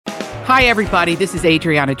Hi, everybody. This is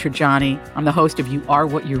Adriana Trajani. I'm the host of You Are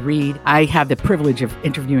What You Read. I have the privilege of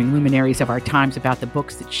interviewing luminaries of our times about the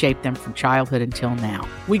books that shaped them from childhood until now.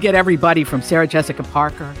 We get everybody from Sarah Jessica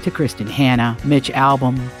Parker to Kristen Hanna, Mitch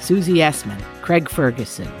Albom, Susie Essman, Craig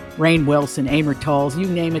Ferguson, Rainn Wilson, Amor Tolls, you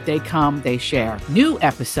name it, they come, they share. New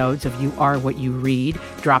episodes of You Are What You Read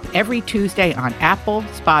drop every Tuesday on Apple,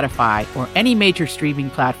 Spotify, or any major streaming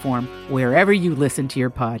platform wherever you listen to your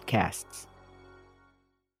podcasts.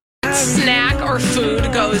 Snack or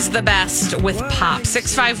food goes the best with Pop.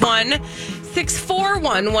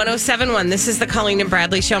 651-641-1071. This is the Colleen and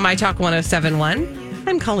Bradley Show, My Talk 1071.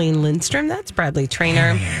 I'm Colleen Lindstrom. That's Bradley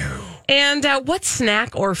Traynor. And what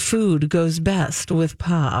snack or food goes best with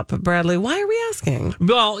Pop? Bradley, why are we asking?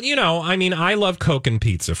 Well, I love Coke and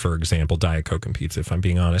pizza, for example, Diet Coke and pizza, if I'm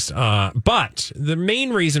being honest. But the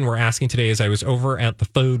main reason we're asking today is I was over at the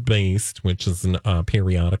Food Beast, which is a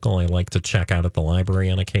periodical I like to check out at the library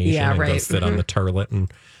on occasion and go sit on the turlet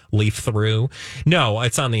and leaf through. No,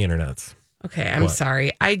 it's on the internet. Okay, I'm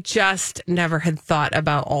sorry. I just never had thought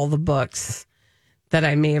about all the books that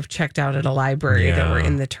I may have checked out at a library that were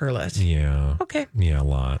in the turlet. Yeah. Okay. Yeah, a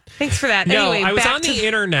lot. Thanks for that. No, anyway, I was on the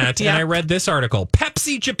internet and I read this article.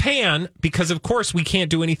 Pepsi Japan, because of course we can't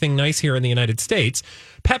do anything nice here in the United States.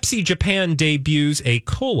 Pepsi Japan debuts a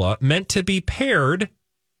cola meant to be paired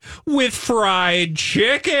with fried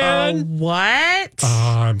chicken. What?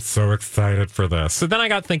 Oh, I'm so excited for this. So then I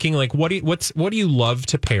got thinking, like, what do you love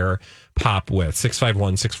to pair Pop with?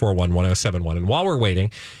 651-641-1071. And while we're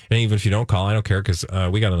waiting, and even if you don't call, I don't care because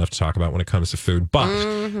we got enough to talk about when it comes to food.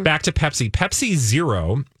 But back to Pepsi. Pepsi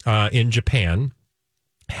Zero in Japan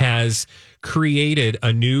has created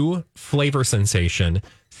a new flavor sensation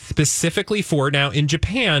specifically for, now in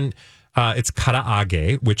Japan, it's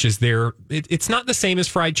karaage, which is it's not the same as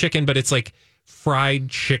fried chicken, but it's like fried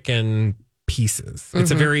chicken pieces.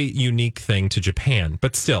 It's a very unique thing to Japan,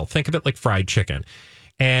 but still think of it like fried chicken.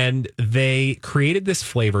 And they created this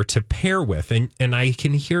flavor to pair with, and I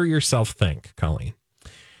can hear yourself think, Colleen,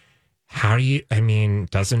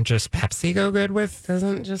 doesn't just Pepsi go good with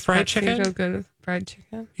fried chicken? Go good with fried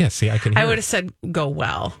chicken? Yeah, see, I can hear I would have said go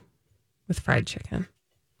well with fried chicken.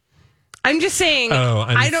 I'm just saying. Oh,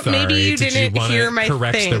 I'm sorry. Maybe you didn't hear my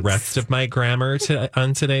correct thanks. the rest of my grammar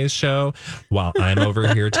on today's show while I'm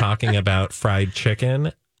over here talking about fried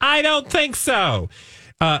chicken? I don't think so.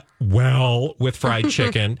 With fried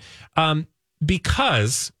chicken,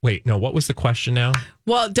 because what was the question now?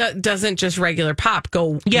 Well, doesn't just regular Pop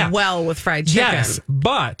go well with fried chicken? Yes,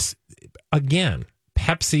 but again,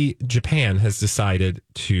 Pepsi Japan has decided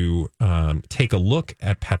to take a look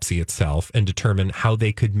at Pepsi itself and determine how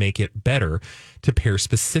they could make it better to pair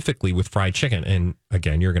specifically with fried chicken. And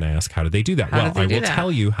again, you're going to ask, how do they do that? I will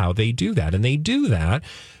tell you how they do that. And they do that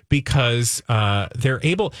because they're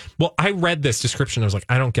able. Well, I read this description. I was like,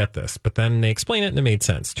 I don't get this. But then they explain it and it made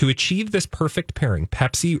sense. To achieve this perfect pairing,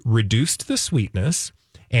 Pepsi reduced the sweetness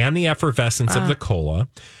and the effervescence of the cola,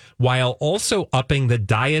 while also upping the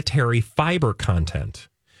dietary fiber content,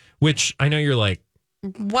 which I know you're like,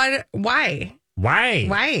 what? Why?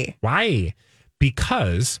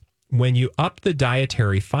 Because when you up the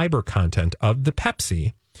dietary fiber content of the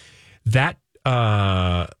Pepsi, that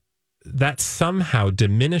somehow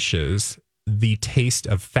diminishes the taste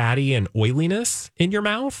of fatty and oiliness in your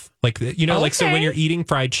mouth. Like, so when you're eating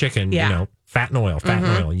fried chicken, fat and oil,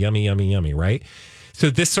 yummy, yummy, yummy, right? So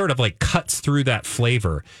this sort of like cuts through that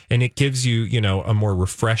flavor and it gives you, a more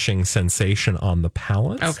refreshing sensation on the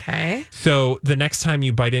palate. Okay. So the next time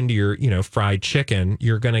you bite into your, fried chicken,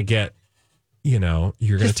 you're going to get, you're going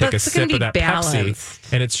to take a sip of that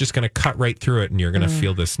Pepsi and it's just going to cut right through it and you're going to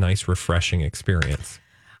feel this nice, refreshing experience.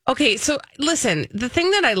 Okay, so listen, the thing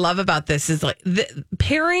that I love about this is like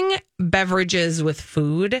pairing beverages with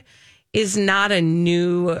food is not a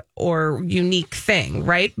new or unique thing,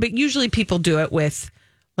 right? But usually people do it with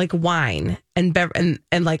like wine and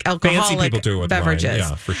like alcoholic Fancy people do it with beverages. Wine.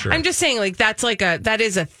 Yeah, for sure. I'm just saying, like that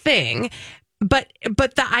is a thing. But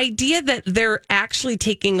the idea that they're actually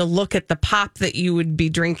taking a look at the pop that you would be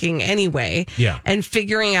drinking anyway, and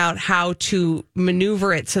figuring out how to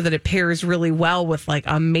maneuver it so that it pairs really well with like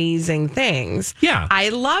amazing things. Yeah, I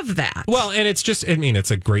love that. Well, and it's just,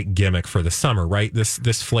 it's a great gimmick for the summer, right?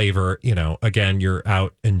 This flavor, again, you're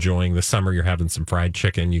out enjoying the summer, you're having some fried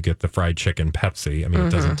chicken, you get the fried chicken Pepsi.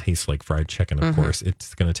 It doesn't taste like fried chicken, of course.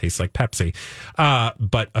 It's going to taste like Pepsi,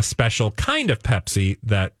 but a special kind of Pepsi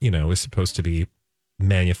that is supposed to be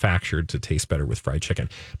manufactured to taste better with fried chicken.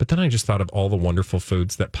 But then I just thought of all the wonderful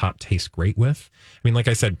foods that pop tastes great with. Like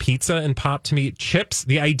I said, pizza and pop, to me, chips,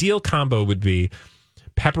 the ideal combo would be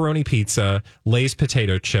pepperoni pizza, Lay's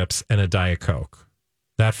potato chips, and a Diet Coke.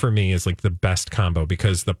 That for me is like the best combo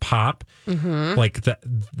because the pop, like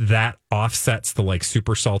that offsets the like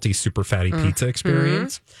super salty, super fatty pizza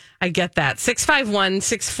experience. I get that.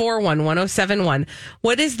 651-641-1071.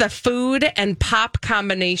 What is the food and pop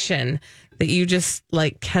combination that you just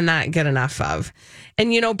like cannot get enough of?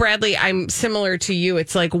 And you know, Bradley, I'm similar to you.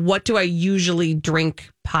 It's like, what do I usually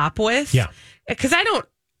drink pop with? Yeah. Because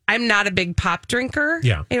I'm not a big pop drinker.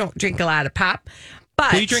 Yeah. I don't drink a lot of pop.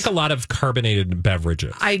 But you drink a lot of carbonated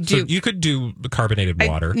beverages. I do. So you could do carbonated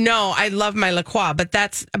water. No, I love my La Croix, but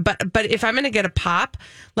if I'm going to get a pop,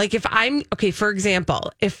 like if I'm for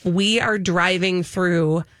example, if we are driving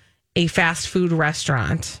through a fast food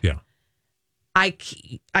restaurant, I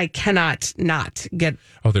cannot not get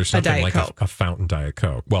there's something Diet like Coke. a fountain Diet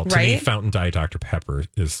Coke. Well, to me, fountain Diet Dr. Pepper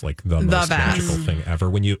is like the most best. magical thing ever.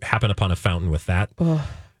 When you happen upon a fountain with that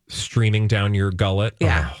streaming down your gullet,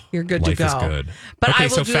 you're good to go. Life is good. But okay, I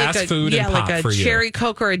will so do fast food and pop like a for you. cherry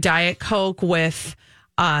Coke or a Diet Coke with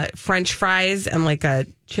French fries and like a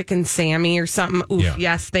chicken Sammy or something. Oof,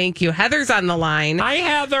 yes, thank you. Heather's on the line. Hi,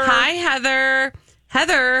 Heather. Hi, Heather.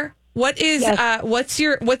 Heather, what is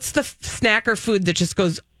what's the snack or food that just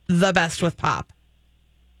goes the best with pop?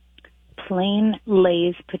 Plain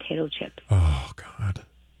Lay's potato chips. Oh God.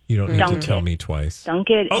 You don't need to tell me twice. Dunk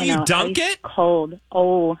it. Oh, you dunk it? Cold.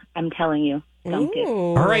 Oh, I'm telling you. Dunk it.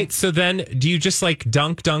 All right. So then do you just like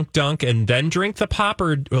dunk, and then drink the pop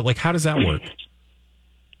or like how does that work?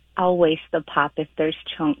 I'll waste the pop if there's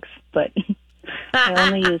chunks, but I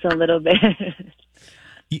only use a little bit.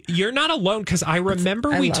 You're not alone because I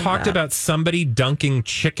remember we talked about somebody dunking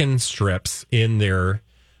chicken strips in their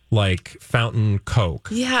like fountain Coke.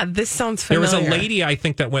 Yeah, this sounds familiar. There was a lady I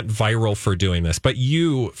think that went viral for doing this, but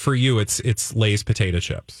for you, it's Lay's potato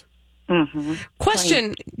chips. Mm-hmm.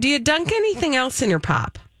 Question: do you dunk anything else in your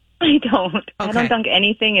pop? I don't. Okay. I don't dunk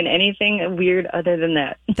anything in anything weird other than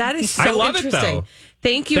that. That is so I love interesting. It, though.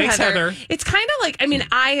 Thank you, Thanks, Heather. It's kind of like, I mean,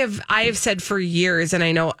 I have said for years, and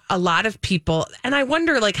I know a lot of people, and I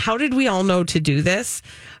wonder, like, how did we all know to do this?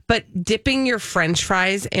 But dipping your French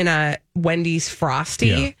fries in a Wendy's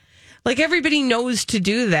Frosty, like everybody knows to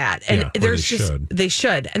do that, and there's they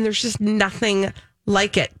should, and there's just nothing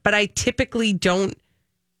like it. But I typically don't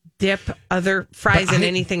dip other fries in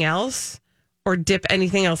anything else, or dip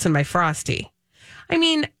anything else in my Frosty. I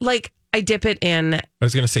mean, like, I dip it in. I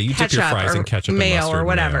was going to say you dip your fries in ketchup, mayo, and mustard, or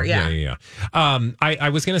whatever. Yeah. I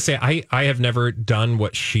was going to say I have never done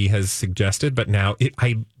what she has suggested, but now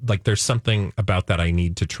there's something about that I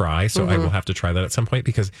need to try, so I will have to try that at some point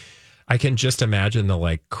because I can just imagine the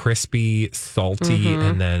like crispy, salty,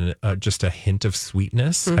 and then just a hint of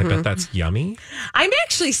sweetness. I bet that's yummy. I'm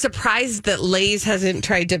actually surprised that Lay's hasn't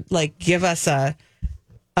tried to like give us a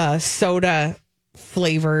soda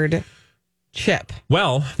flavored chip.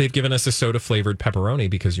 Well, they've given us a soda flavored pepperoni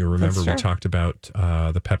because you remember we talked about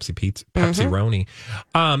the Pepsi-Roni.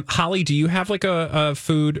 Holly, do you have like a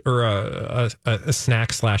food or a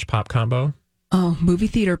snack / pop combo? Oh, movie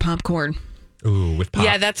theater popcorn. Ooh, with pop.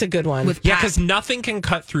 Yeah, that's a good one. Because nothing can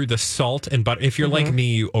cut through the salt and butter. If you're like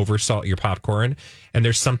me, you oversalt your popcorn, and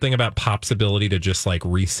there's something about pop's ability to just like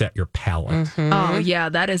reset your palate. Oh, yeah,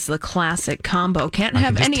 that is the classic combo. Can't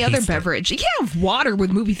have any other beverage. You can't have water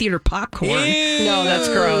with movie theater popcorn. Ew. No, that's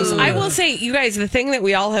gross. I will say, you guys, the thing that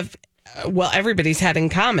we all have, everybody's had in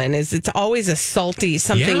common is it's always a salty,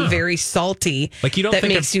 something very salty like you don't that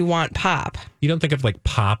think makes you want pop. You don't think of like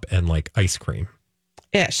pop and like ice cream.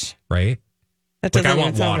 Ish. Right? That like I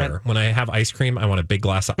want water. When I have ice cream, I want a big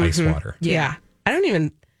glass of ice water. Yeah. I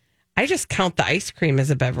just count the ice cream as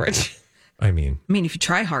a beverage. I mean, if you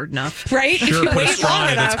try hard enough. Right? Sure, put a straw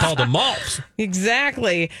in it. It's called a malt.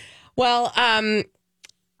 Exactly. Well,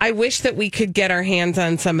 I wish that we could get our hands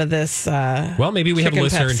on some of this. Well, maybe we have a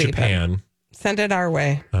listener Pepsi, in Japan. Send it our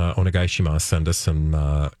way. Onegaishimasu, send us some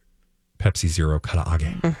Pepsi Zero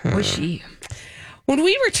karaage. Oishii. When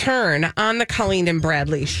we return on the Colleen and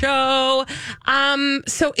Bradley show,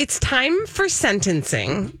 so it's time for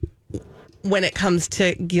sentencing when it comes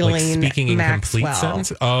to Ghislaine speaking in Maxwell. complete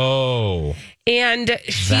sentence? Oh. And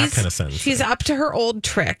she's, kind of sentencing. She's up to her old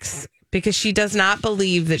tricks because she does not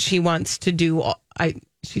believe that she wants to do,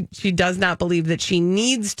 she does not believe that she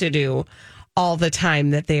needs to do all the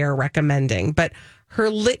time that they are recommending. But her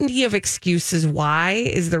litany of excuses why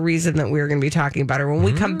is the reason that we're going to be talking about her when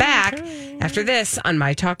we come back after this on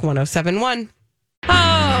My Talk 1071.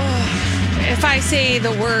 Oh, if I say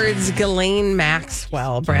the words Ghislaine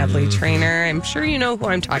Maxwell, Bradley Trainer, I'm sure you know who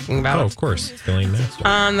I'm talking about. Oh, of course. Ghislaine Maxwell.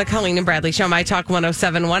 On the Colleen and Bradley show, My Talk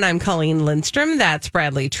 1071. I'm Colleen Lindstrom. That's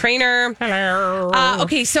Bradley Trainer. Hello.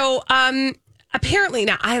 Okay, so apparently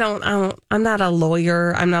now I'm not a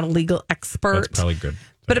lawyer. I'm not a legal expert. That's probably good.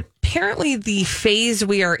 But apparently the phase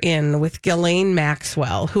we are in with Ghislaine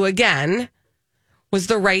Maxwell, who again was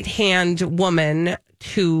the right-hand woman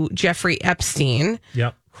to Jeffrey Epstein,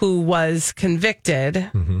 who was convicted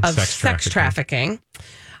of sex trafficking.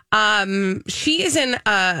 She's in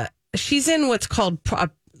what's called,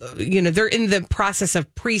 they're in the process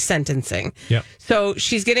of pre-sentencing. Yep. So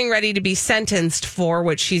she's getting ready to be sentenced for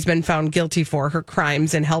what she's been found guilty for, her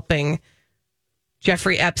crimes in helping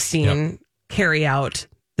Jeffrey Epstein carry out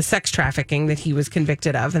the sex trafficking that he was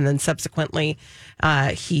convicted of, and then subsequently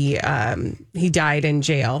he died in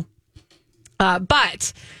jail.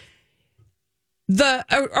 But the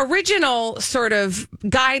original sort of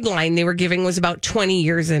guideline they were giving was about 20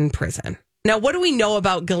 years in prison. Now, what do we know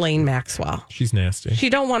about Ghislaine Maxwell? She's nasty. She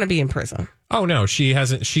don't want to be in prison. Oh, no, she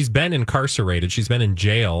hasn't. She's been incarcerated. She's been in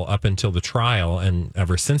jail up until the trial and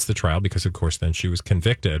ever since the trial, because, of course, then she was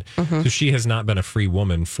convicted. So she has not been a free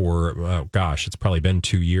woman for, it's probably been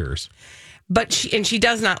 2 years. But she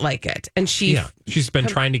does not like it. And she's been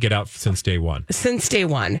trying to get out since day one. It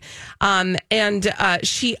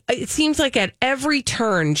seems like at every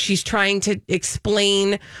turn, she's trying to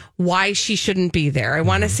explain why she shouldn't be there. I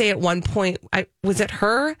want to say at one point, was it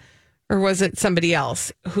her or was it somebody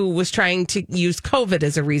else who was trying to use COVID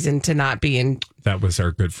as a reason to not be in? That was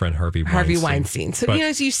our good friend Harvey Weinstein. So,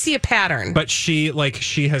 you see a pattern. But she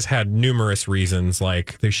has had numerous reasons,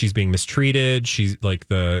 like she's being mistreated. She's like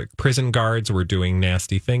the prison guards were doing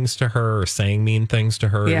nasty things to her or saying mean things to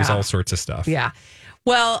her. Yeah. It was all sorts of stuff. Yeah.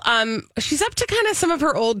 Well, she's up to kind of some of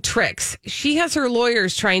her old tricks. She has her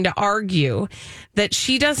lawyers trying to argue that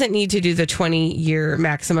she doesn't need to do the 20-year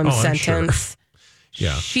maximum sentence.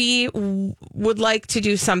 Yeah. She would like to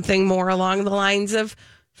do something more along the lines of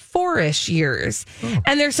 4-ish years.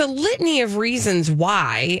 And there's a litany of reasons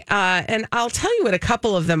why. And I'll tell you what a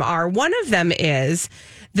couple of them are. One of them is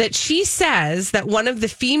that she says that one of the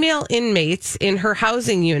female inmates in her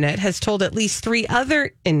housing unit has told at least 3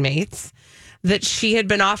 other inmates that she had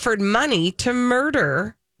been offered money to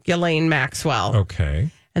murder Ghislaine Maxwell.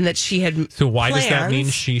 Okay. And that she had So why does that mean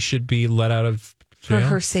she should be let out of jail? For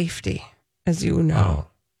her safety, as you know.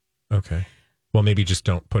 Oh, okay. Well, maybe just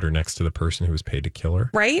don't put her next to the person who was paid to kill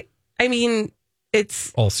her. Right? I mean,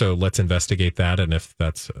 it's... Also, let's investigate that, and if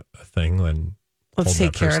that's a thing, then... Let's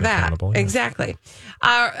take care of that. Yeah. Exactly.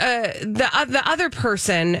 The other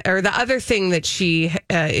person, or the other thing that she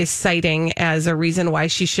is citing as a reason why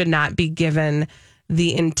she should not be given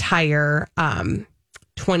the entire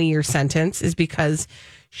 20-year sentence is because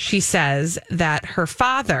she says that her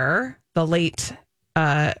father, the late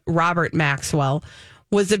Robert Maxwell,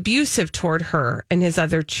 was abusive toward her and his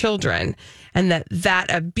other children, and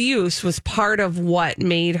that abuse was part of what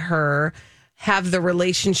made her have the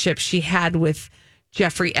relationship she had with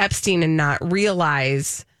Jeffrey Epstein and not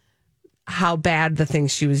realize how bad the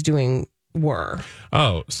things she was doing were.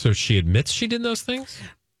 Oh, so she admits she did those things?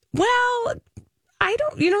 Well, I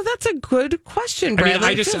don't, that's a good question, Brad.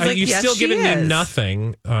 I mean, you're still giving me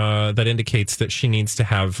nothing that indicates that she needs to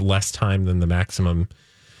have less time than the maximum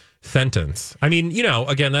sentence. I mean,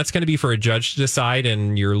 again, that's going to be for a judge to decide,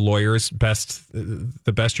 and your lawyer's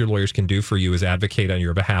the best your lawyers can do for you is advocate on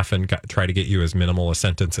your behalf and try to get you as minimal a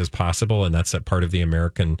sentence as possible. And that's a part of the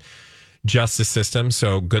American justice system.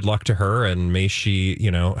 So good luck to her, and may she,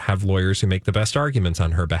 have lawyers who make the best arguments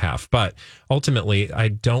on her behalf. But ultimately, I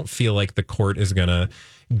don't feel like the court is going to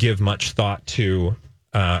give much thought to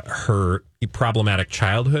her problematic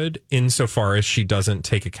childhood insofar as she doesn't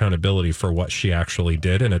take accountability for what she actually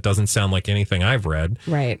did. And it doesn't sound like anything I've read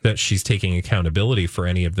that she's taking accountability for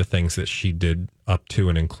any of the things that she did up to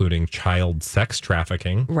and including child sex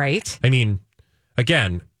trafficking. Right. I mean,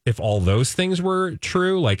 again, if all those things were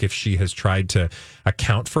true, like if she has tried to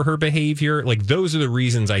account for her behavior, like those are the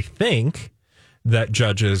reasons I think that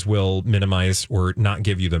judges will minimize or not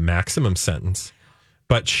give you the maximum sentence.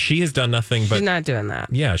 But she has done nothing but... She's not doing that.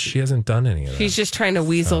 Yeah, she hasn't done any of that. She's just trying to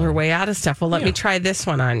weasel her way out of stuff. Well, let me try this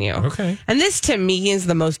one on you. Okay. And this, to me, is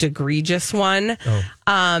the most egregious one. Oh,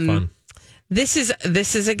 fun. This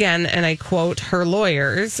is, again, and I quote her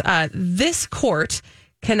lawyers, this court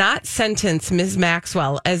cannot sentence Ms.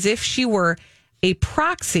 Maxwell as if she were a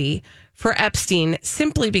proxy for Epstein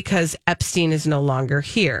simply because Epstein is no longer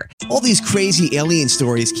here. All these crazy alien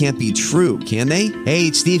stories can't be true, can they? Hey,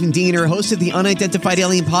 it's Stephen Diener, host of the Unidentified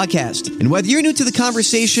Alien Podcast. And whether you're new to the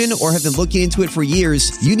conversation or have been looking into it for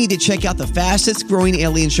years, you need to check out the fastest growing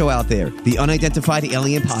alien show out there, the Unidentified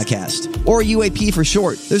Alien Podcast, or UAP for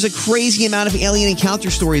short. There's a crazy amount of alien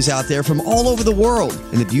encounter stories out there from all over the world.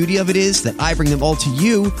 And the beauty of it is that I bring them all to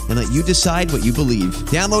you and let you decide what you believe.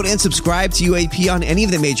 Download and subscribe to UAP on any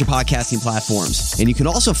of the major podcast podcasting platforms. And you can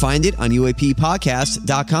also find it on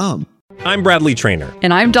UAPpodcast.com. I'm Bradley Trainer.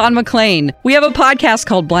 And I'm Don McClain. We have a podcast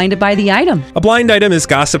called Blinded by the Item. A blind item is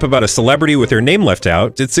gossip about a celebrity with their name left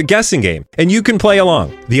out. It's a guessing game, and you can play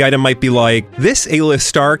along. The item might be like, this A-list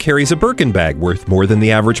star carries a Birkin bag worth more than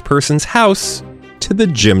the average person's house to the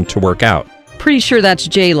gym to work out. Pretty sure that's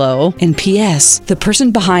J-Lo. And P.S. the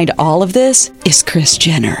person behind all of this is Kris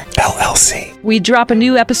Jenner, LLC. We drop a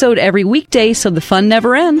new episode every weekday so the fun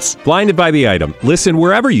never ends. Blinded by the Item. Listen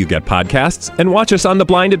wherever you get podcasts and watch us on the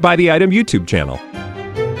Blinded by the Item YouTube channel.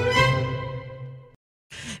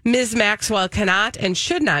 Ms. Maxwell cannot and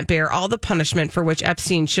should not bear all the punishment for which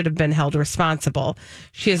Epstein should have been held responsible.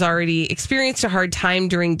 She has already experienced a hard time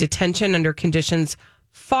during detention under conditions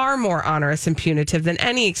far more onerous and punitive than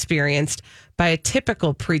any experienced by a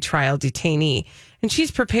typical pretrial detainee. And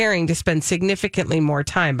she's preparing to spend significantly more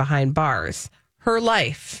time behind bars. Her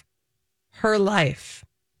life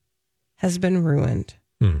has been ruined.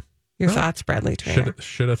 Your thoughts, Bradley Trainer?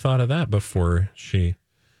 Should have thought of that before she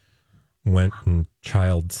went and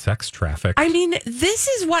child sex trafficked. I mean, this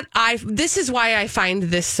is why I find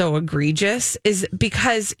this so egregious, is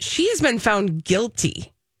because she has been found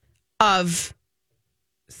guilty of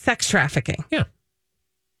sex trafficking. Yeah.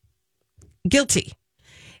 Guilty.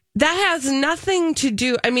 That has nothing to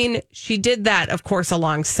do. I mean, she did that, of course,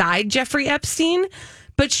 alongside Jeffrey Epstein,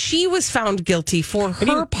 but she was found guilty for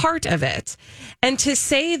her part of it. And to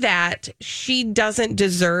say that she doesn't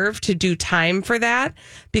deserve to do time for that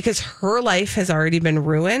because her life has already been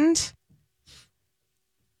ruined.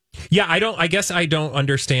 Yeah, I guess I don't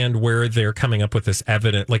understand where they're coming up with this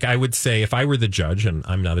evidence. Like, I would say if I were the judge, and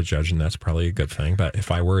I'm not a judge, and that's probably a good thing, but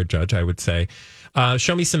if I were a judge, I would say,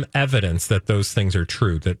 show me some evidence that those things are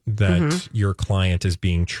true, that your client is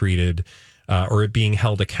being treated or being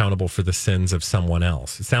held accountable for the sins of someone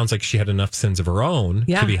else. It sounds like she had enough sins of her own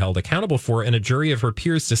to be held accountable for, and a jury of her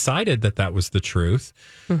peers decided that that was the truth.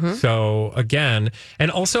 So again,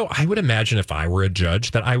 and also I would imagine if I were a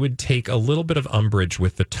judge that I would take a little bit of umbrage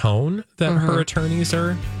with the tone that her attorneys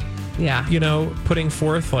are, putting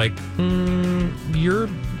forth. Like, to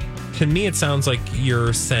me, it sounds like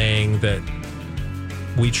you're saying that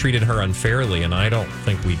we treated her unfairly, and I don't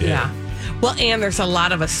think we did. Yeah. Well, and there's a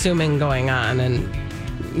lot of assuming going on, and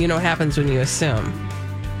you know what happens when you assume.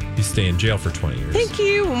 You stay in jail for 20 years. Thank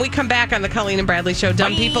you. When we come back on the Colleen and Bradley Show,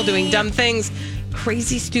 dumb people doing dumb things,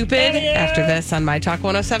 crazy stupid, after this on My Talk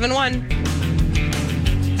 1071.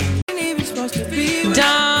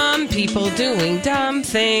 Dumb people doing dumb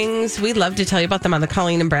things. We'd love to tell you about them on the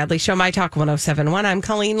Colleen and Bradley Show, My Talk 1071. I'm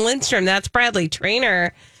Colleen Lindstrom. That's Bradley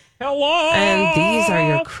Trainer. Hello. And these are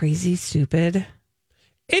your crazy stupid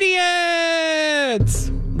idiots.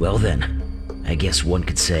 Well then, I guess one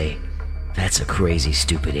could say that's a crazy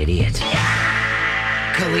stupid idiot.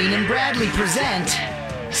 Colleen and Bradley present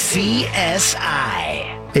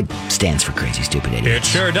CSI. It stands for Crazy Stupid Idiots. It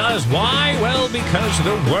sure does. Why? Well, because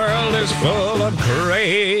the world is full of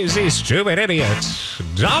crazy stupid idiots.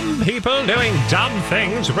 Dumb people doing dumb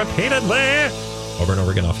things repeatedly. Over and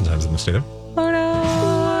over again, oftentimes in the stadium.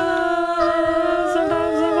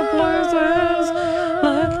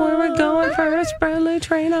 Bradley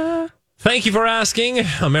Trainer. Thank you for asking,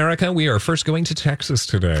 America. We are first going to Texas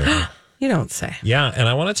today. You don't say. Yeah, and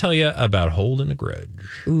I want to tell you about holding a grudge.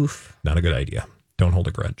 Oof. Not a good idea. Don't hold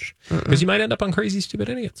a grudge. Because you might end up on Crazy Stupid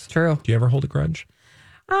Idiots. True. Do you ever hold a grudge?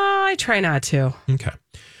 I try not to. Okay.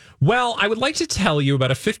 Well, I would like to tell you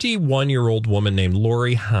about a 51-year-old woman named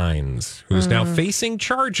Lori Hines, who is now facing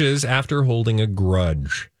charges after holding a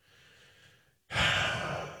grudge.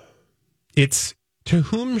 It's to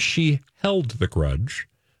whom she held the grudge,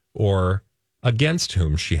 or against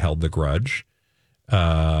whom she held the grudge,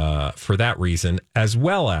 for that reason, as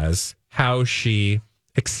well as how she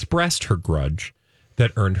expressed her grudge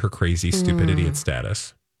that earned her Crazy Stupid Idiot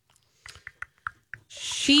status.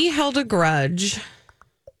 She held a grudge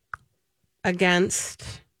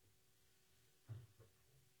against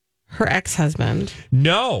her ex-husband.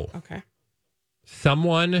 No. Okay.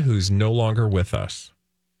 Someone who's no longer with us.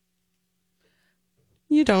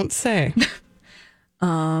 You don't say.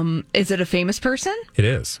 Is it a famous person? It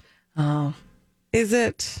is. Oh. Is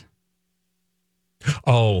it?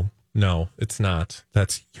 Oh, no, it's not.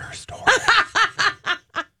 That's your story.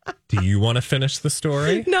 Do you want to finish the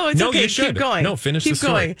story? No, it's okay. You should. Keep going. No, finish Keep the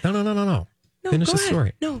story. going. No. Finish the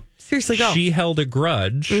story. No, seriously, go. She held a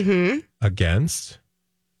grudge against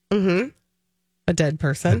a dead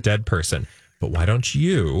person. A dead person. But why don't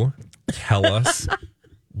you tell us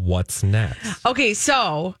what's next? Okay,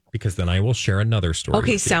 so... Because then I will share another story.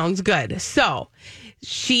 Okay, sounds good. So,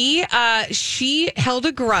 She held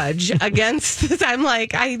a grudge against this. I'm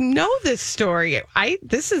like, I know this story.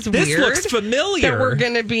 This is weird. This looks familiar. That we're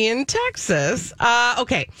going to be in Texas.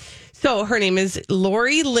 Okay. So her name is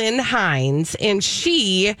Lori Lynn Hines, and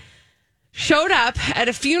she showed up at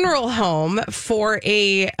a funeral home for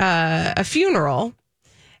a funeral.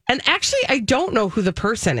 And actually, I don't know who the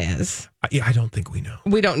person is. Yeah, I don't think we know.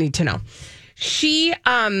 We don't need to know.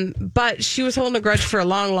 But she was holding a grudge for a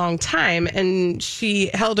long, long time, and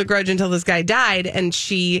she held a grudge until this guy died, and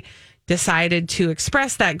she decided to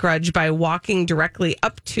express that grudge by walking directly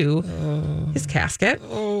up to his casket,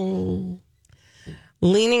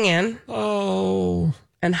 leaning in,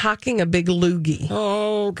 and hocking a big loogie.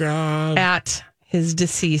 Oh, God. At his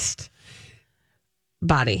deceased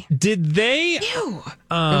body. Did they...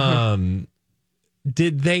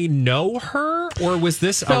 Did they know her, or was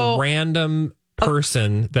this a random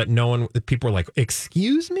person that people were like,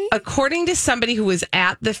 excuse me? According to somebody who was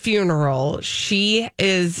at the funeral, she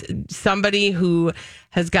is somebody who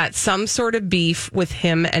has got some sort of beef with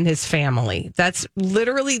him and his family. Those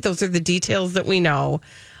are the details that we know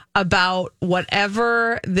about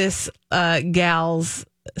whatever this gal's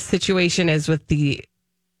situation is with the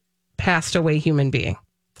passed away human being.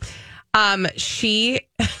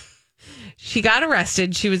 She got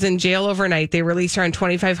arrested. She was in jail overnight. They released her on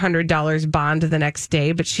 $2,500 bond the next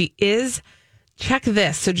day. But she is, check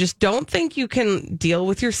this. So just don't think you can deal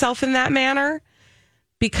with yourself in that manner,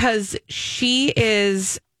 because she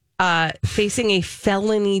is facing a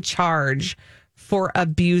felony charge for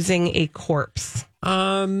abusing a corpse.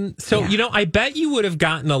 I bet you would have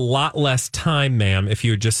gotten a lot less time, ma'am, if you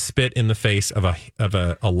had just spit in the face of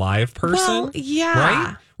a live person. Well, yeah.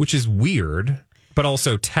 Right? Which is weird. But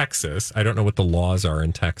also Texas. I don't know what the laws are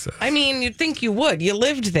in Texas. I mean, you'd think you would. You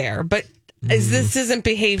lived there, but this isn't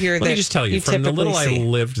behavior that Let me just tell you, from the little I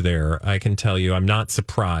lived there, I can tell you I'm not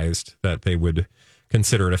surprised that they would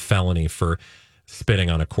consider it a felony for spitting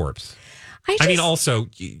on a corpse. I mean, also,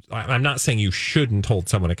 I'm not saying you shouldn't hold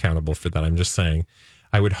someone accountable for that. I'm just saying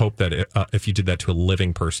I would hope that if you did that to a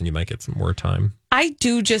living person, you might get some more time. I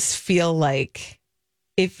do just feel like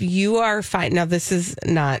if you are fine. Now, this is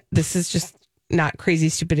just not crazy,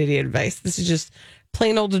 stupid idiot advice. This is just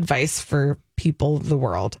plain old advice for people of the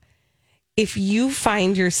world. If you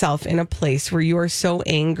find yourself in a place where you are so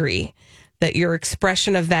angry that your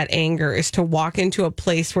expression of that anger is to walk into a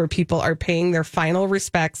place where people are paying their final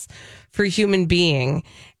respects for a human being,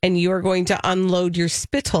 and you are going to unload your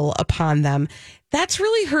spittle upon them, that's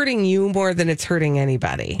really hurting you more than it's hurting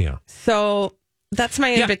anybody. Yeah. So that's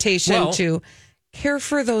my invitation to care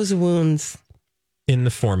for those wounds. In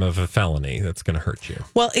the form of a felony that's going to hurt you.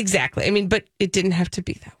 Well, exactly. I mean, but it didn't have to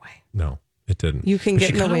be that way. No, it didn't. You can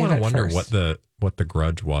get in the way of it. I wonder first. what the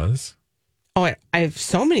grudge was. Oh, I have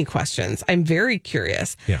so many questions. I'm very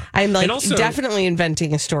curious. Yeah. I'm also, definitely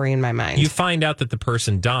inventing a story in my mind. You find out that the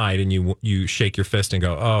person died and you shake your fist and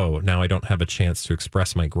go, oh, now I don't have a chance to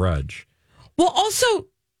express my grudge. Well, also,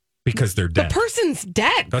 because they're dead. The person's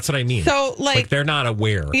dead. That's what I mean. So, like they're not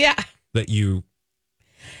aware that you...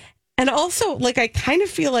 And also, I kind of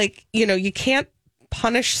feel like, you can't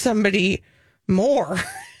punish somebody more.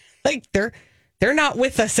 They're not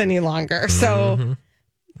with us any longer. So,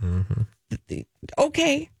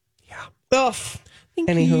 okay. Yeah. Ugh.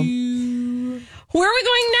 Anywho. Where are we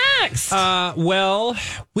going next? Well,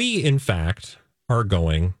 we, in fact, are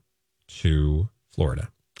going to Florida.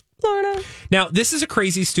 Now, this is a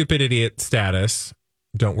crazy, stupid idiot status.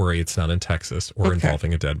 Don't worry, it's not in Texas or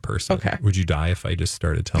involving a dead person. Okay. Would you die if I just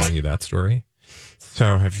started telling you that story?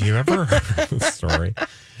 So have you ever heard this story?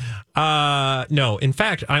 No, in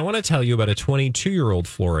fact, I want to tell you about a 22-year-old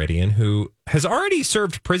Floridian who has already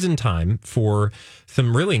served prison time for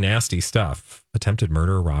some really nasty stuff. Attempted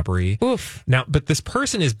murder, robbery. Oof. Now, but this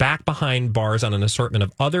person is back behind bars on an assortment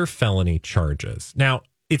of other felony charges. Now,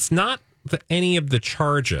 it's not any of the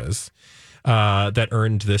charges that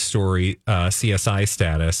earned this story CSI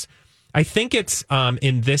status. I think it's,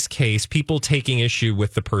 in this case, people taking issue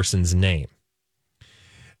with the person's name.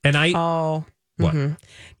 And what? Mm-hmm.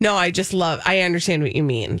 No, I understand what you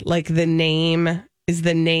mean. The name, is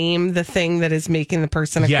the name the thing that is making the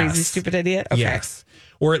person a crazy, stupid idiot? Okay. Yes.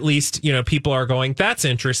 Or at least, people are going, that's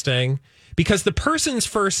interesting. Because the person's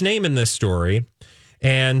first name in this story,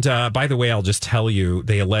 and by the way, I'll just tell you,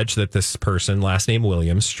 they allege that this person, last name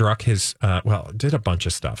Williams, struck his, did a bunch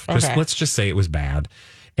of stuff. Let's just say it was bad.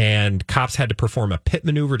 And cops had to perform a pit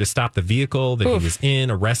maneuver to stop the vehicle that he was in,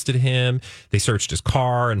 arrested him. They searched his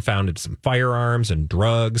car and found some firearms and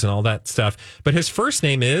drugs and all that stuff. But his first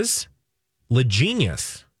name is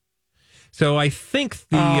LeGenius. So I think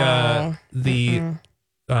the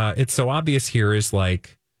it's so obvious here is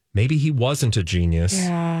like maybe he wasn't a genius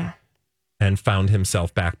and found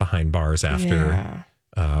himself back behind bars after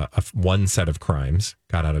one set of crimes,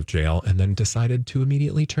 got out of jail, and then decided to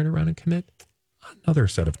immediately turn around and commit another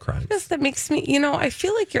set of crimes. Yes, that makes me, I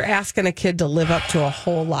feel like you're asking a kid to live up to a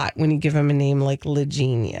whole lot when you give him a name like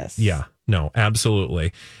LeGenius. Yeah, no,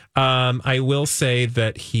 absolutely. I will say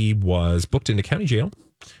that he was booked into county jail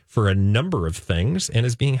for a number of things and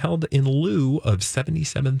is being held in lieu of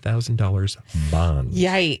 $77,000 bond.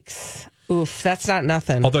 Yikes. Oof, that's not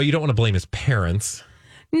nothing. Although you don't want to blame his parents.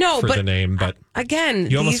 No, for but the name, but again,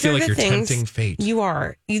 you almost feel like you're things, tempting fate. You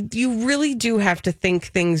are. You really do have to think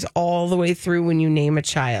things all the way through when you name a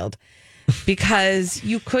child, because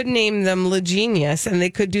you could name them LeGenius and they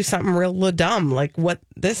could do something real dumb, like what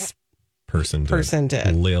this person did.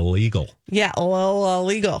 Illegal. Yeah,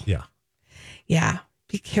 illegal. Yeah. Yeah.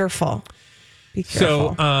 Be careful. Be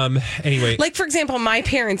careful. So, anyway, like for example, my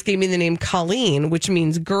parents gave me the name Colleen, which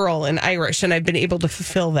means girl in Irish, and I've been able to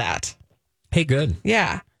fulfill that. Hey, good.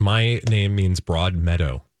 Yeah. My name means Broad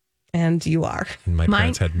Meadow. And you are. And my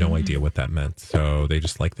parents had no idea what that meant. So they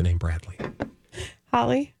just like the name Bradley.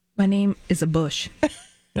 Holly? My name is a bush.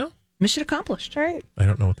 Yeah. Mission accomplished. All right. I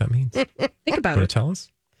don't know what that means. Think about Want it. to tell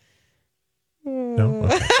us? No?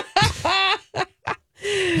 Okay.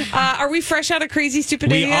 Are we fresh out of Crazy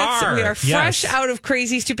Stupid Idiots? We are fresh yes. out of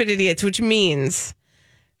Crazy Stupid Idiots, which means,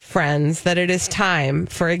 friends, that it is time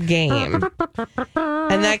for a game.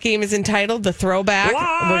 And that game is entitled The Throwback.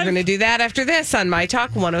 We're going to do that after this on My Talk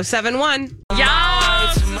 1071.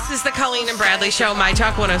 Yes! This is the Colleen and Bradley Show, My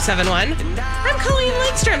Talk 1071. I'm Colleen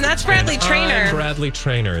Lindstrom. That's Bradley Trainer. I'm Bradley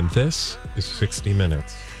Trainer, and this is 60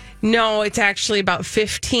 Minutes. No, it's actually about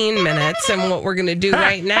 15 minutes. And what we're going to do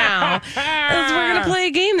right now is we're going to play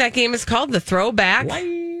a game. That game is called The Throwback.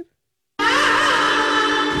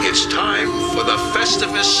 It's time for the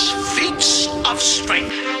Festivus Feats of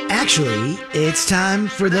Strength. Actually, it's time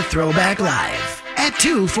for the Throwback Live at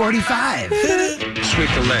 2:45. Sweep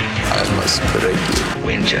the leg. I must pray.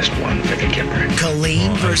 Win just one for the giver.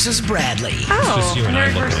 Colleen versus Bradley. Just you and I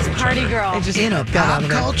looking at each Party other. girl. In a pop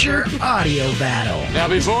culture audio battle. Now,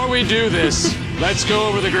 before we do this, let's go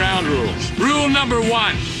over the ground rules. Rule number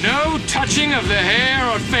 1, no touching of the hair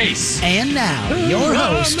or face. And now, your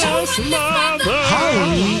host,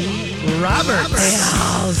 Holly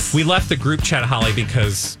Roberts. We left the group chat, Holly,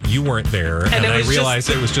 because you weren't there. And I realized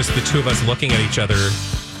it was just the two of us looking at each other.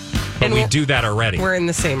 But we do that already. We're in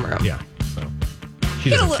the same room. Yeah. So she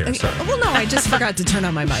doesn't care. Sorry. Well, no, I just forgot to turn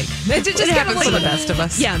on my mic. It just happens to the best of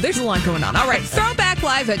us. Yeah, there's a lot going on. All right, Throwback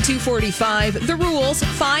Live at 2:45. The rules: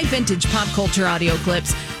 5 vintage pop culture audio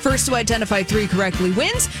clips. First to identify 3 correctly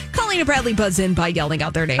wins. Colleen and Bradley buzz in by yelling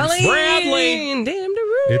out their names. Bradley! Damn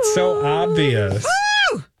the It's so obvious.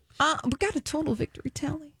 Woo! We got a total victory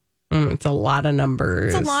tally. It's a lot of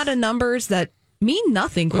numbers. It's a lot of numbers that mean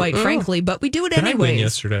nothing, quite frankly, but we do it Did anyway. I win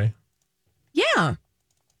yesterday? Yeah.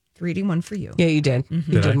 3-1 for you. Yeah, you did.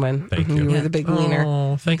 Mm-hmm. You did win. Thank you. You were the big wiener.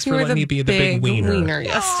 Oh, thanks You for were letting me be the big wiener.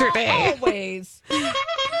 yesterday. Always.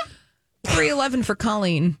 3-11 for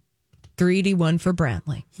Colleen. 3-1 for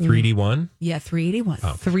Bradley. 3D1? Yeah, 3-1.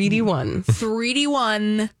 3D1.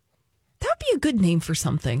 3-1. That would be a good name for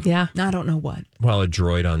something. Yeah. I don't know what. Well, a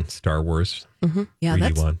droid on Star Wars. Yeah,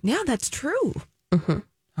 3D1. that's true.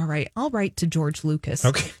 All right. I'll write to George Lucas.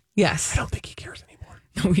 Okay. Yes. I don't think he cares anymore.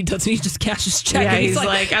 No, he doesn't. He just cashes check. Yeah, and he's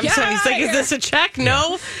like, I'm sorry. He's like, is this a check?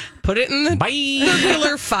 No. Put it in the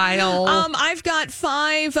circular file. I've got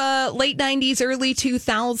 5 late 90s, early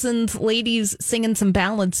 2000s ladies singing some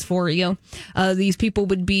ballads for you. These people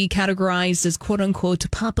would be categorized as quote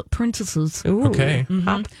unquote pop princesses. Ooh, okay.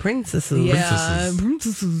 Pop princesses. Yeah,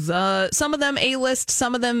 princesses. Some of them A-list,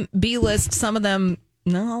 some of them B-list, some of them,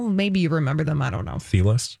 no, maybe you remember them. I don't know.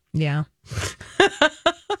 C-list? Yeah.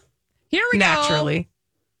 Here we Naturally.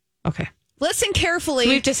 Okay. Listen carefully.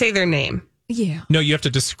 We have to say their name. Yeah. No, you have to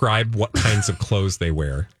describe what kinds of clothes they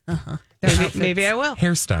wear. Maybe I will.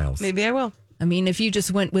 Hairstyles. Maybe I will. I mean, if you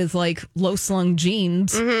just went with like low-slung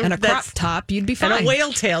jeans and a crop top, you'd be fine. And a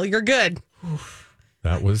whale tail, you're good.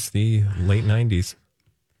 That was the late 90s.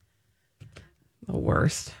 The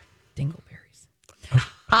worst. Dingleberries.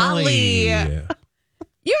 Ollie. Yeah.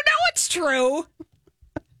 You know it's true.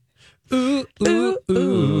 Ooh, ooh,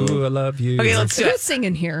 ooh, I love you. Okay, let's do Who's it.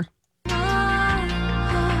 singing here?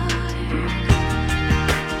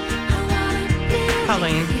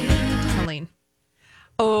 Colleen.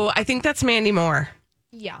 Oh, I think that's Mandy Moore.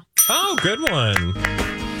 Yeah. Oh, good one. I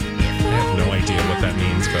have no idea what that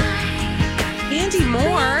means, but Mandy Moore?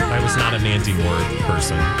 I was not a Mandy Moore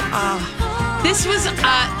person. This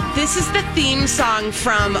is the theme song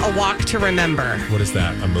from A Walk to Remember. What is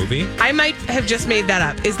that? A movie? I might have just made that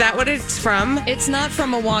up. Is that what it's from? It's not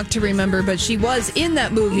from A Walk to Remember, but she was in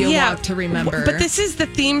that movie, A Walk to Remember. But this is the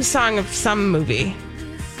theme song of some movie.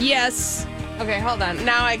 Yes. Okay, hold on.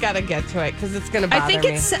 Now I gotta get to it because it's gonna bother me. I think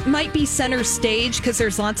it might be center stage because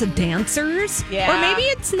there's lots of dancers. Yeah. Or maybe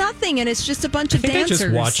it's nothing and it's just a bunch of dancers. I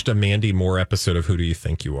just watched a Mandy Moore episode of Who Do You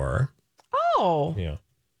Think You Are? Oh. Yeah.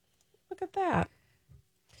 Look at that.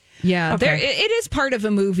 Yeah, okay. It is part of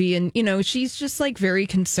a movie, and she's just like very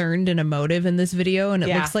concerned and emotive in this video, and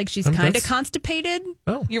it looks like she's kind of constipated.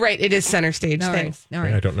 Oh, you're right. It is center stage. Thanks. All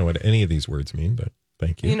right. I don't know what any of these words mean, but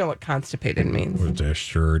thank you. You know what constipated means. I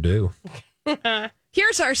sure do.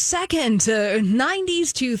 Here's our second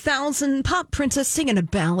 90s 2000 pop princess singing a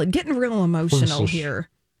ballad, getting real emotional here.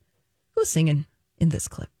 Who's singing in this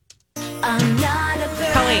clip? I'm not a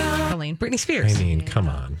girl. Colleen. Britney Spears. I mean, come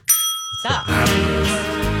on. Stop.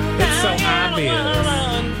 It's so obvious.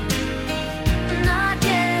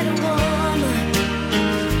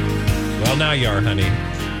 Well, now you are, honey.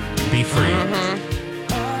 Be free.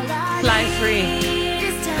 Fly free.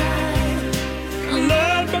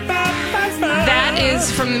 That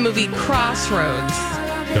is from the movie Crossroads.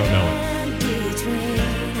 Don't know it.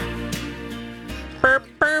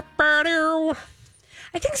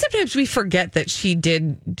 I think sometimes we forget that she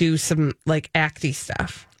did do some like acty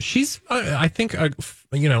stuff. She's, I think, a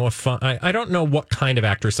fun. I don't know what kind of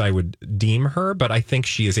actress I would deem her, but I think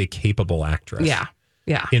she is a capable actress.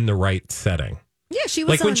 Yeah. In the right setting. Yeah, she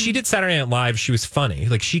was like when she did Saturday Night Live, she was funny.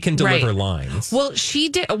 Like she can deliver lines. Well, she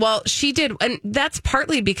did, and that's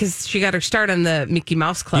partly because she got her start on the Mickey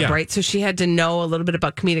Mouse Club, right? So she had to know a little bit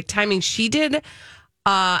about comedic timing. She did.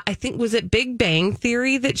 I think was it Big Bang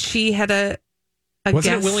Theory that she had a wasn't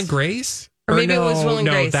guest? It Will and Grace? Or maybe it was Will and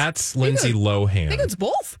Grace. No, that's Lindsay Lohan. I think it's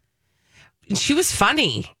both. She was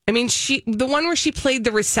funny. I mean, the one where she played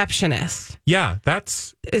the receptionist. Yeah,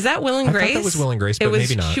 is that Will and Grace? I thought that was Will and Grace, but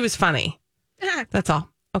maybe not. She was funny. That's all.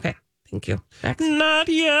 Okay, thank you. Next. Not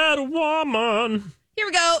yet a woman. Here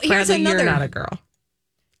we go. Here's Bradley, another. You're not a girl.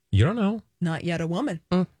 You don't know. Not yet a woman.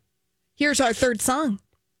 Here's our third song.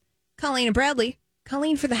 Colleen and Bradley.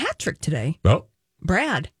 Colleen for the hat trick today. Oh.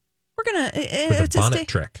 Brad. We're going to bonnet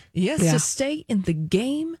trick. Yes, to stay in the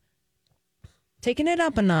game. Taking it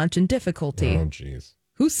up a notch in difficulty. Oh, jeez.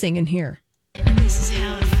 Who's singing here? This is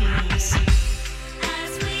how it feels.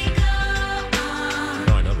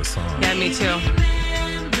 Oh, I know the song. Yeah, me too.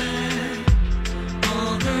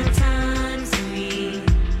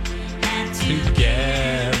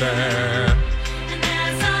 Together.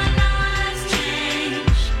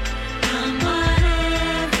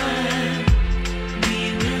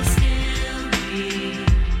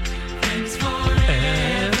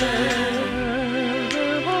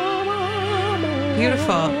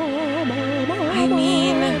 Beautiful. I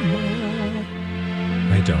mean,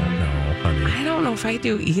 I don't know, honey. I don't know if I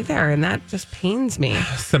do either, and that just pains me.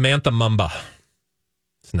 Samantha Mumba.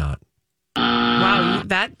 It's not. Wow,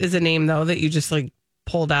 that is a name though that you just like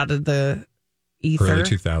pulled out of the ether. Early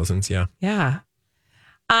 2000s, yeah. Yeah.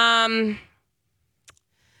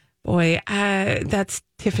 Boy, that's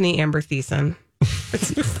Tiffany Amber Thiessen.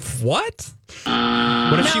 What?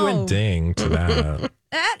 What if she went ding to that?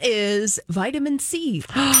 That is Vitamin C.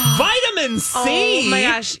 Vitamin C? Oh my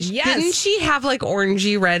gosh. Yes. Didn't she have like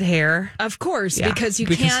orangey red hair? Of course, because you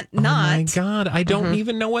can't Oh not. my God, I don't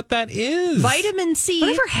even know what that is. Vitamin C.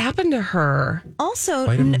 Whatever happened to her? Also,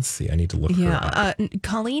 Vitamin C. I need to look her up.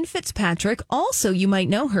 Colleen Fitzpatrick. Also, you might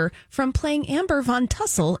know her from playing Amber Von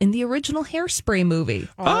Tussle in the original Hairspray movie.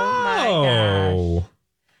 Oh my gosh.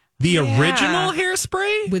 The original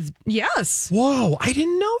Hairspray? Yes. Whoa, I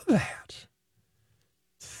didn't know that.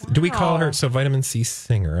 Wow. Do we call her Vitamin C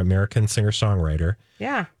singer, American singer-songwriter?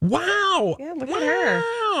 Yeah. Wow. Yeah, look at her.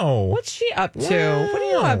 Wow. What's she up to? Wow. What are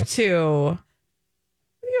you up to? What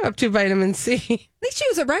are you up to, Vitamin C? I think she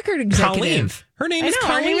was a record executive. Colleen. Her name is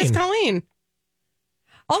Colleen. Her name is Colleen.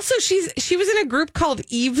 Also, she was in a group called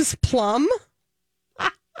Eve's Plum.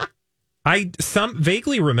 I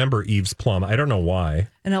vaguely remember Eve's Plum. I don't know why.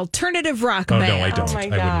 An alternative rock band. band. No, I don't. I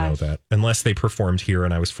wouldn't know that. Unless they performed here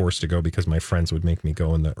and I was forced to go because my friends would make me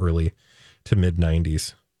go in the early to mid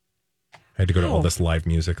 90s. I had to go to all this live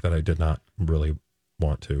music that I did not really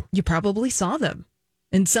want to. You probably saw them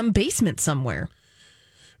in some basement somewhere.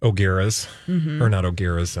 O'Gara's. Or not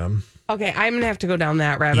O'Gara's. Okay, I'm going to have to go down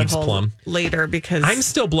that rabbit Eve's hole Plum. Later because... I'm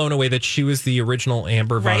still blown away that she was the original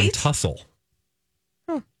Amber Von Tussle.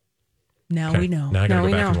 Now we know. Now I gotta Now go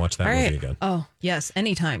we back know. and watch that All movie right. again. Oh, yes,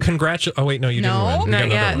 anytime. Oh, wait, no, you didn't win. You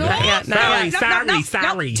got another one.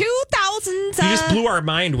 Sorry. 2000s. You just blew our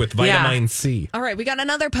mind with Vitamin C. All right, we got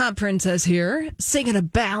another pop princess here singing a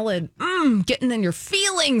ballad. Getting in your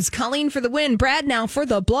feelings. Colleen for the win. Brad now for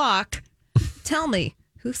the block. Tell me,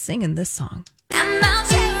 who's singing this song?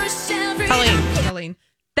 Colleen.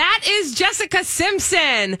 That is Jessica Simpson.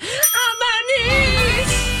 On my knees.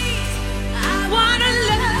 I wanna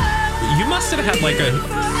love. You must have had like a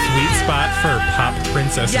sweet spot for pop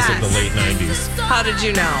princesses of the late 90s. How did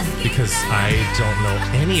you know? Because I don't know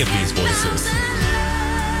any of these voices.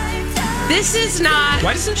 This is not.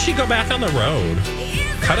 Why doesn't she go back on the road?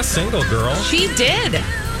 Cut a single, girl. She did.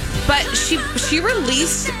 But she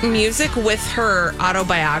released music with her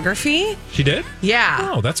autobiography. She did?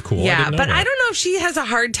 Yeah. Oh, that's cool. Yeah, I but I don't know if she has a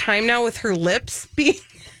hard time now with her lips being.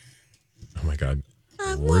 Oh my God.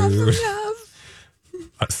 Rude.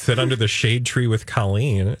 Sit under the shade tree with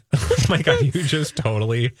Colleen. Oh my God, you just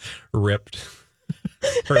totally ripped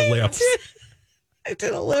her lips. I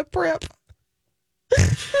did a lip rip.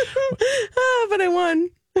 But I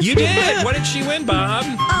won. You did. What did she win, Bob?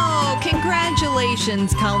 Oh,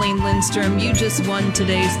 congratulations, Colleen Lindstrom. You just won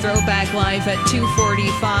today's Throwback Live at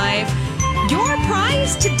 2:45. Your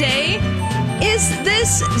prize today is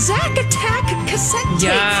this Zack Attack cassette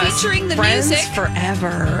tape featuring the Friends music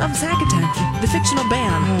forever of Zack Attack, the fictional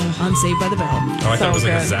band on Saved by the Bell. Oh, I thought it was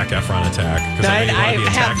like a Zac Efron attack. I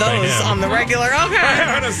have those on the regular. Okay. I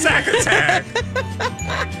had a Zack attack.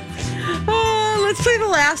 Let's play the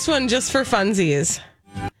last one just for funsies.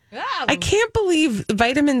 I can't believe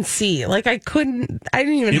vitamin C. Like I didn't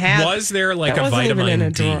even have. Was there like a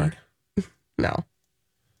vitamin D? No.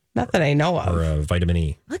 Not that I know of. Or a vitamin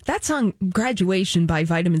E. Look, that song "Graduation" by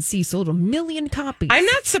Vitamin C sold 1 million copies. I'm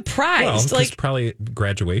not surprised. Well, probably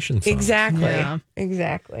graduation song. Exactly. Yeah.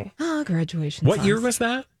 Exactly. Oh, graduation. What year was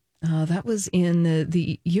that? That was in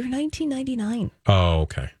the year 1999. Oh,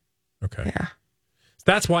 okay. Yeah.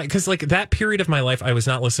 That's why, because like that period of my life, I was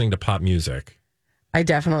not listening to pop music. I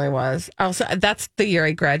definitely was. Also, that's the year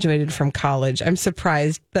I graduated from college. I'm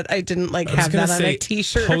surprised that I didn't have that on a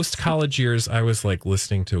T-shirt. Post college years, I was like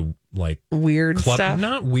listening to like weird club, stuff.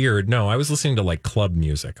 Not weird. No, I was listening to like club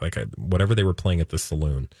music, like whatever they were playing at the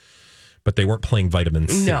saloon, but they weren't playing Vitamin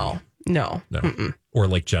C. No. Mm-mm. Or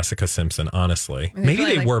like Jessica Simpson. Honestly, maybe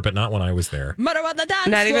they were, but not when I was there. Not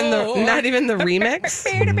even the remix.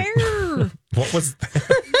 What was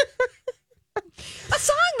a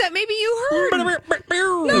song that maybe you heard?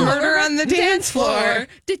 Murder on the dance floor.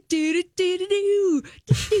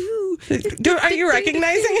 Are you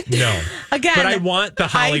recognizing it? No. Again, but I want the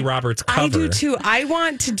Holly Roberts cover. I do too. I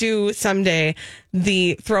want to do someday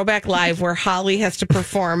the Throwback Live where Holly has to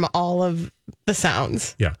perform all of the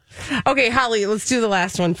sounds. Yeah. Okay, Holly, let's do the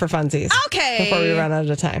last one for funsies. Okay. Before we run out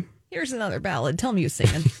of time. Here's another ballad. Tell me who's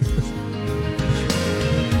singing.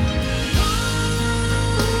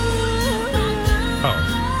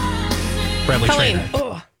 Oh. Bradley Traynor.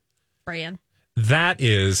 Oh. Brian. That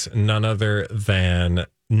is none other than,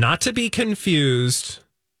 not to be confused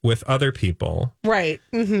with other people. Right.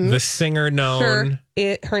 Mm-hmm. The singer known.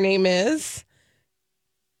 Sure. Her name is.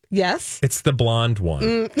 Yes. It's the blonde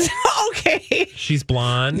one. Okay. She's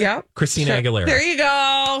blonde. Yep. Christina Aguilera. There you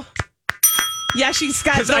go. Yeah, she's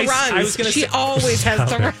got the runs. She always has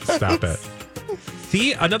the runs. Stop it.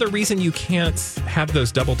 See, another reason you can't have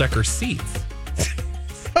those double-decker seats.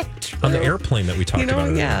 So true. On the airplane that we talked about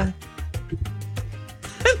earlier. Yeah.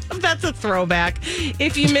 That's a throwback.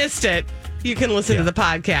 If you missed it, you can listen to the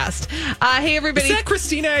podcast. Hey, everybody. Is that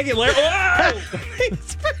Christina Aguilera? Whoa!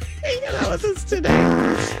 Thanks for hanging out with us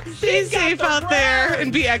today. Stay safe out there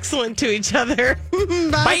and be excellent to each other.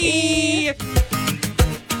 Bye. Bye.